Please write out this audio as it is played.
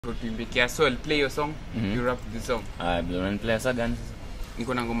Tuimbikia so I'll play your song, you rap the song. Bwana play sa gani?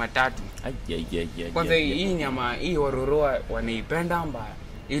 Niko na ngoma 3. Kwanza hii nyama hii waroroa wanaipenda mbaya.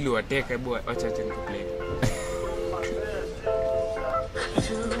 Ili wateke bwa acha nikuplay.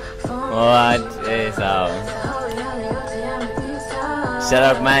 What? Sawa. Shout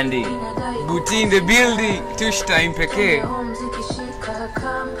out Maandy. Booty in the building. Tush time pekee.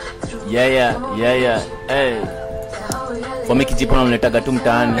 Yeah. Kwa mimi kijipo na unaletaga tu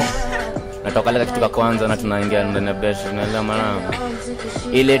mtaani. Natoka leka kitu kwa kwanza na tunaingia ndani ya bash na maana.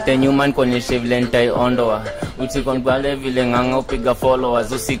 Ile tenyuma nikuonyeshe vile nitaiondoa. Usikongbale vile nganga upiga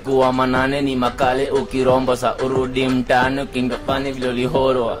followers usiku wa manane ni makale ukirombo sa urudi mtaani ukingapani vile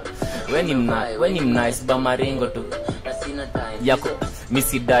ulihoroa. When you nice ba maringo tu. Sina time. Yako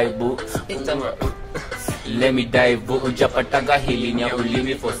misi daibu. Let me dive ujapataga hili nya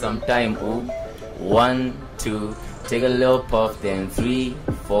ulimi for some time. 1 2 take a little puff, then 3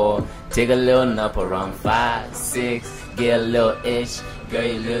 4 take a little nap around 5 6 get a little itch, girl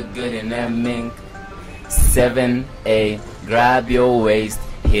you look good in that mink. 7 8 grab your waist,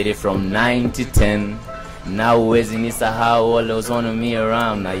 hit it from 9 to 10. Now where's in this how always wanna me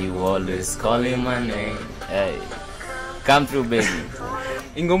around, now you always calling my name. Hey, come through baby.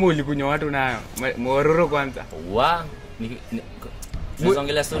 Ingoma ulikunywa watu nayo. Mororo kwanza. Wa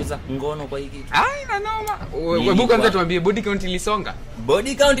Tunazongelea stories za ngono kwa hiki. Ai na noma. Wewe kwanza tuambie body count ilisonga.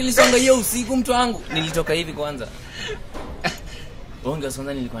 Body count ilisonga hiyo usiku mtu wangu. Nilitoka hivi kwanza. Bonga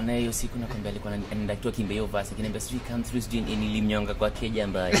songa nilikuwa naye hiyo siku nakwambia alikuwa ananidakiwa kimbe hiyo verse kiniambia sweet come through sijui nilimnyonga kwa keja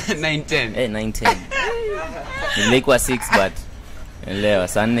mbaya. 910. 910. Nilikuwa 6 but leo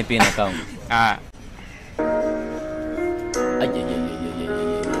saa 4 pia na count.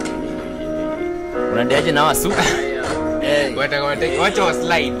 Unandiaje na wasu? Wacha wa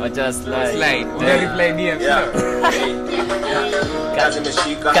slide. Slide. Una reply DM.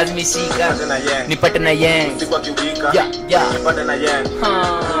 Kazi meshika. Nipate na Yengs. Nipate na Yengs.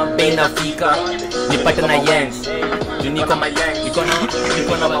 Bena fika. Nipate na Yengs. Niko na Yengs.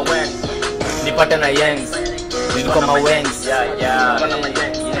 Niko na Wengs. Nipate na Yengs. Niko na Wengs. Niko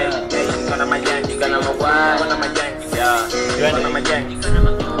na Yengs. Niko na Yengs.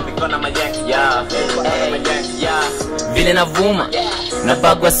 Niko na Yengs. Vile navuma na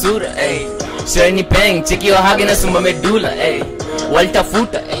bagwa sura Shari ni peng cheki yo hage na sumba medula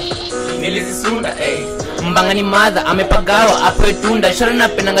walitafuta nilizisunda mbanga ni madha amepagawa ape tunda shari na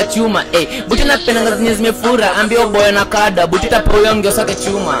penanga chuma buti na penanga zenye zimefura ambio boya na kada buti tapo ngeo sake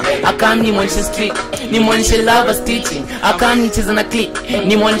chuma akam ni mwanishe street ni mwanishe lava stitching akam ni cheza na click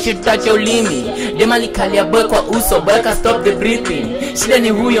ni mwanishe touch ya ulimi demali kali ya boy kwa uso boy ka stop the breathing shida ni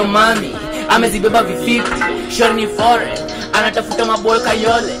huyo mami amezibeba vifipi shari ni foreign anatafuta maboy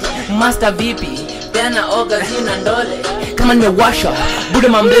kayole master vipi tena oga zina ndole kama nimewasha bude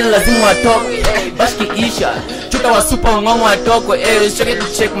mambele lazima watoke bashki isha chuta wa super ngongo atokwe usichoke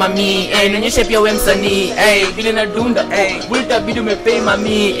kucheck mami nionyeshe pia wewe msanii vile na dunda bulta bidu umepay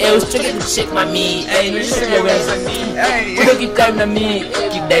mami usichoke kucheck mami nionyeshe pia wewe msanii bude kitime na mimi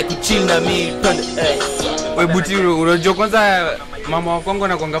kidai kuchill na mimi wewe buti unajua kwanza mama wa Kongo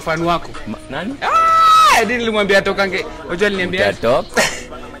na konga fan wako nani nilimwambia atokange unajua aliniambia atoka